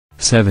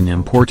7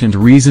 important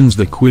reasons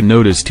the quit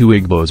notice to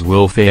Igbos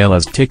will fail,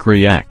 as TIC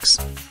reacts.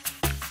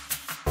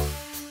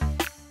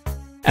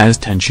 As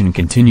tension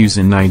continues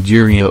in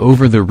Nigeria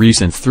over the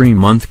recent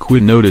 3-month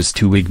quit notice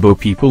to Igbo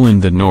people in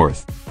the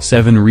north,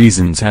 7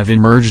 reasons have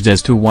emerged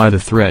as to why the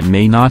threat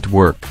may not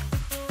work.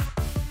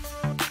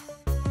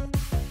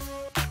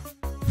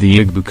 The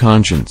Igbo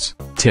conscience,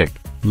 TIC,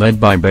 led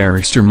by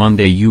Barrister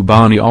Monday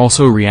Ubani,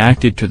 also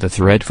reacted to the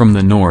threat from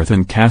the north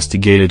and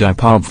castigated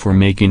IPOB for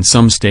making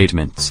some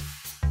statements.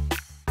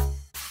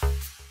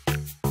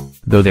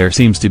 Though there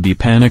seems to be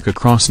panic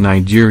across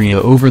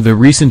Nigeria over the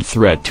recent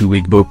threat to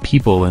Igbo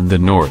people in the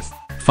north,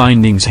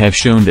 findings have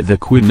shown that the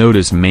quit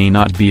notice may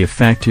not be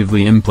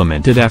effectively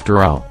implemented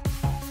after all.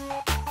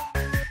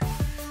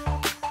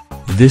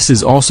 This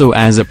is also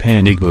as a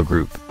pan-Igbo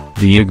group,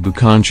 the Igbo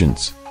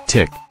conscience,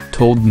 TIC,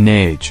 told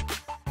Nage.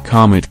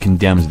 It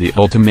condemns the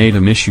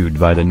ultimatum issued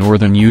by the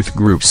northern youth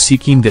group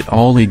seeking that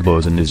all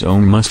Igbos in his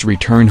own must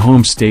return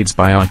home states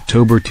by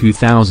October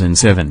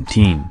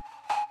 2017.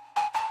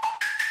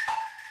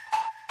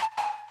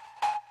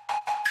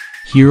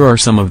 Here are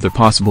some of the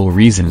possible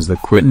reasons the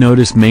quit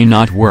notice may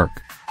not work.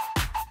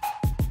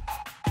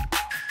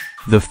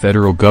 The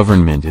federal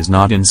government is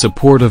not in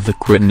support of the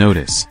quit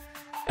notice.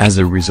 As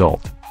a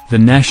result, the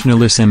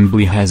National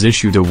Assembly has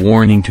issued a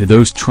warning to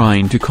those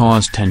trying to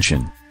cause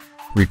tension.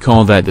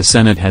 Recall that the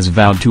Senate has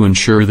vowed to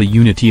ensure the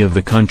unity of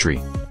the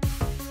country.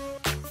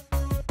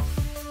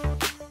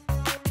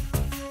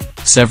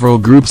 Several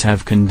groups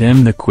have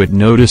condemned the quit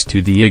notice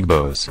to the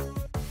Igbos.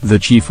 The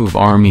Chief of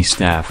Army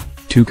Staff,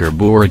 Tukur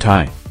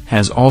Buratai,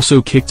 has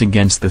also kicked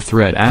against the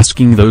threat,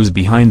 asking those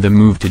behind the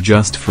move to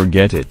just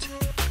forget it.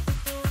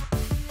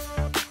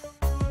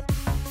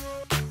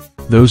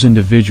 Those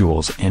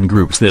individuals and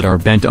groups that are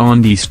bent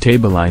on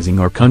destabilizing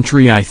our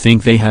country, I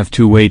think they have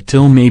to wait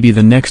till maybe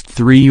the next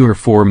 3 or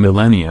 4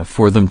 millennia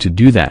for them to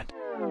do that.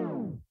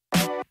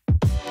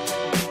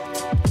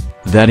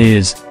 That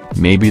is,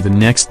 maybe the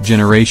next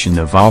generation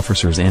of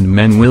officers and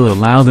men will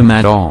allow them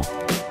at all.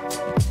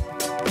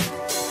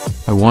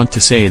 I want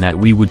to say that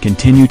we would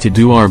continue to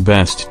do our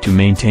best to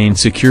maintain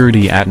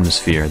security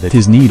atmosphere that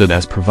is needed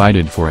as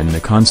provided for in the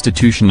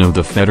Constitution of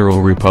the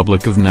Federal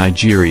Republic of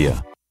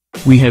Nigeria.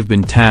 We have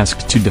been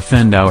tasked to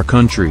defend our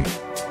country.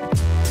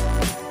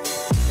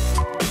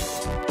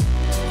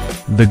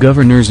 The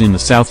governors in the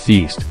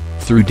southeast,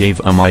 through Dave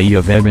Umahi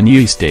of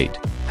Ebonyi State,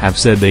 have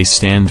said they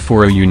stand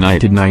for a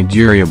united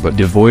Nigeria but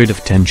devoid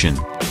of tension.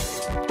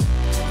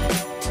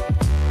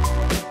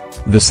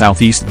 The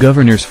Southeast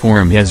Governors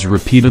Forum has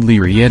repeatedly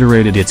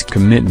reiterated its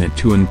commitment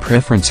to and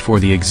preference for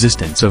the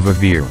existence of a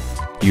fair,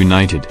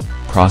 united,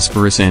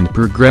 prosperous and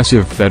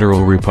progressive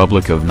Federal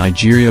Republic of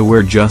Nigeria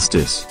where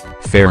justice,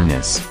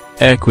 fairness,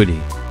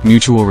 equity,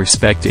 mutual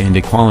respect and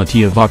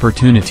equality of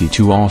opportunity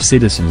to all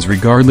citizens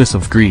regardless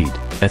of creed,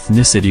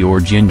 ethnicity or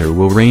gender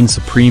will reign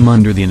supreme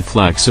under the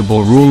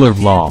inflexible rule of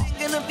law.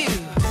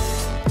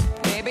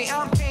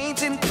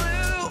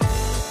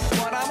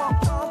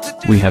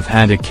 We have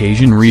had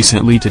occasion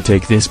recently to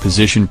take this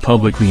position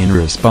publicly in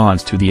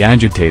response to the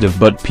agitative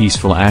but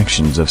peaceful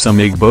actions of some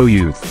Igbo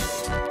youth.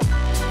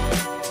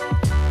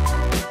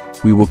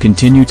 We will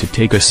continue to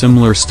take a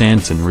similar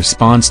stance in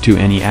response to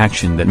any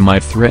action that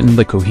might threaten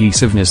the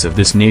cohesiveness of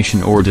this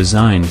nation or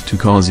designed to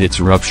cause its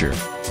rupture.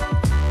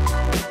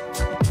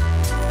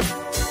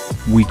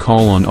 We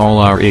call on all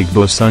our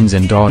Igbo sons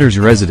and daughters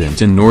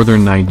resident in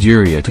northern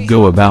Nigeria to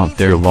go about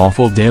their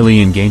lawful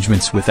daily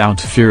engagements without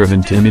fear of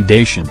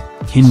intimidation,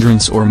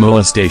 hindrance or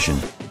molestation,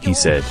 he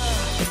said.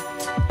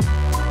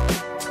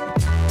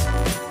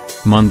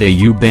 Monday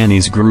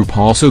Ubani's group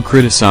also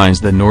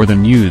criticized the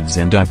northern youths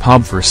and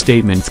IPOB for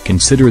statements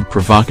considered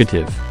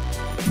provocative.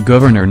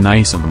 Governor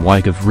Nyesom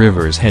Wike of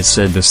Rivers has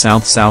said the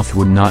South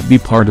would not be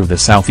part of the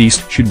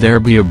Southeast should there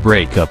be a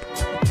breakup.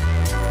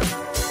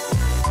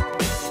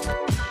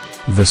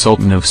 The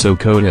Sultan of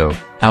Sokoto,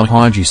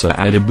 Alhaji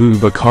Sa'ad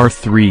Abubakar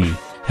III,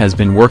 has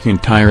been working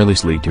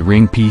tirelessly to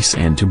bring peace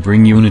and to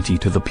bring unity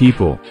to the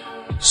people.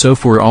 So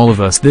for all of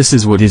us this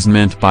is what is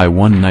meant by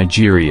one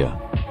Nigeria.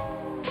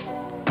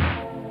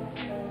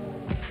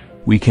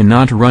 We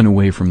cannot run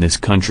away from this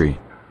country.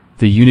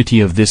 The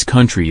unity of this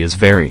country is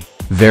very,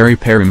 very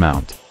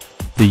paramount.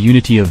 The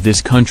unity of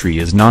this country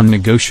is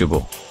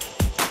non-negotiable.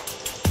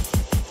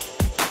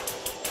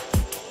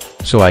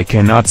 So I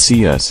cannot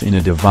see us in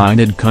a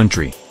divided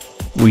country.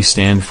 We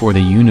stand for the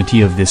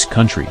unity of this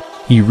country,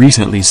 he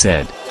recently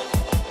said.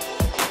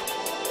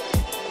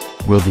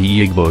 Will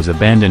the Igbos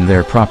abandon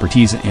their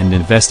properties and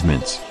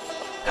investments?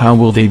 How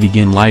will they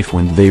begin life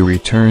when they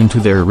return to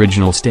their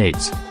original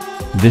states?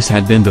 This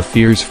had been the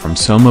fears from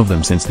some of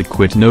them since the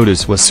quit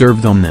notice was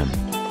served on them.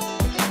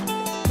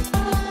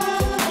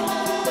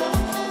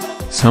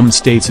 Some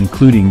states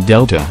including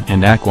Delta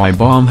and Akwa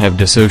Ibom have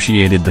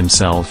dissociated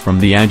themselves from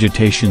the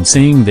agitation,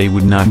 saying they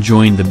would not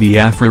join the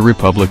Biafra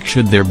Republic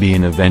should there be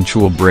an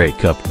eventual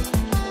breakup.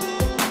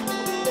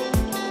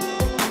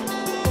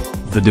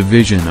 The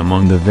division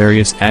among the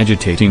various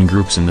agitating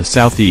groups in the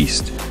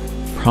southeast,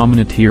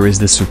 prominent here is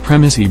the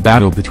supremacy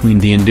battle between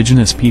the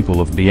indigenous people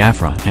of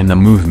Biafra and the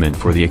movement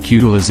for the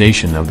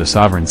actualization of the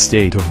sovereign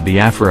state of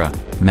Biafra,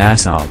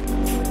 MASOB.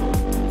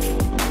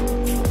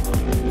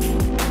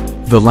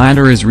 The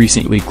latter is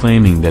recently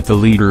claiming that the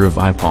leader of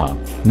IPOB,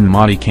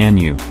 Nnamdi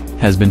Kanu,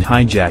 has been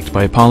hijacked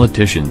by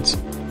politicians.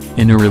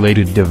 In a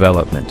related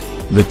development,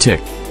 the TIC,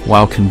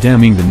 while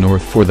condemning the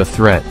North for the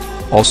threat,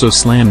 also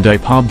slammed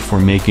IPOB for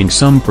making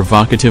some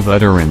provocative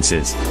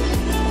utterances.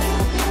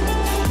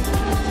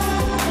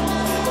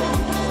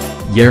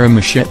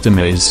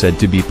 Yaramashetama is said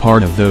to be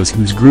part of those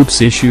whose groups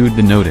issued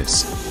the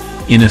notice.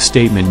 In a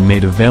statement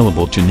made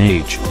available to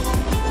NAGE,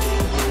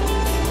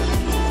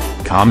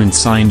 comments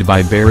signed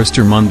by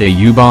Barrister Monday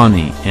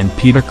Ubani and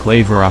Peter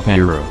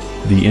Claver-Aparo,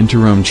 the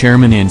interim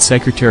chairman and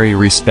secretary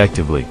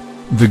respectively,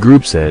 the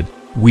group said,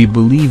 "We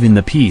believe in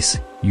the peace,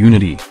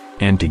 unity,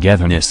 and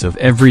togetherness of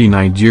every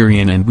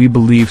Nigerian, and we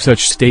believe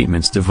such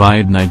statements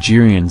divide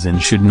Nigerians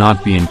and should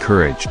not be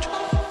encouraged."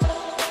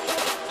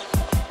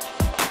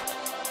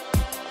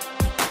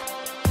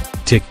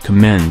 TIC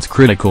commends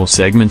critical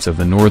segments of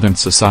the Northern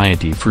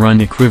Society for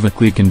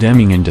unequivocally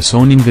condemning and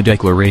disowning the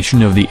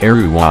declaration of the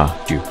Arua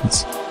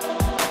Students.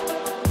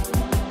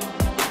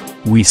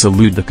 "We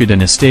salute the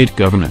Kaduna State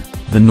Governor,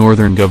 the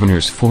Northern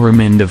Governors Forum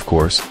and of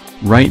course,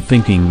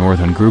 right-thinking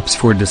Northern groups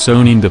for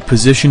disowning the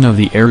position of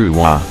the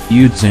Arua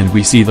youths, and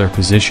we see their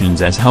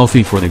positions as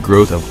healthy for the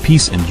growth of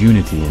peace and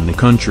unity in the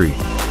country.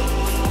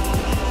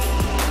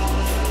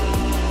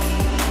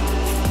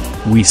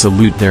 We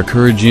salute their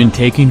courage in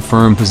taking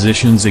firm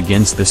positions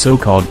against the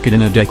so-called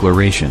Kaduna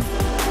Declaration.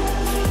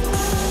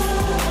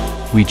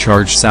 We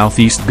charge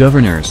Southeast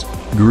governors,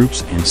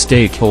 groups and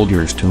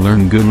stakeholders to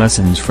learn good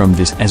lessons from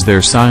this, as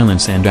their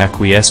silence and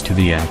acquiesce to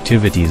the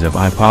activities of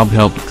IPOB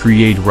helped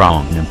create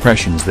wrong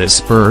impressions that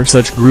spur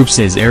such groups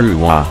as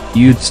Arua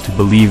youths to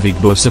believe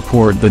Igbo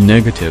support the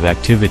negative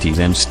activities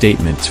and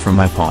statements from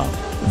IPOB,"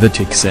 the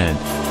TIC said.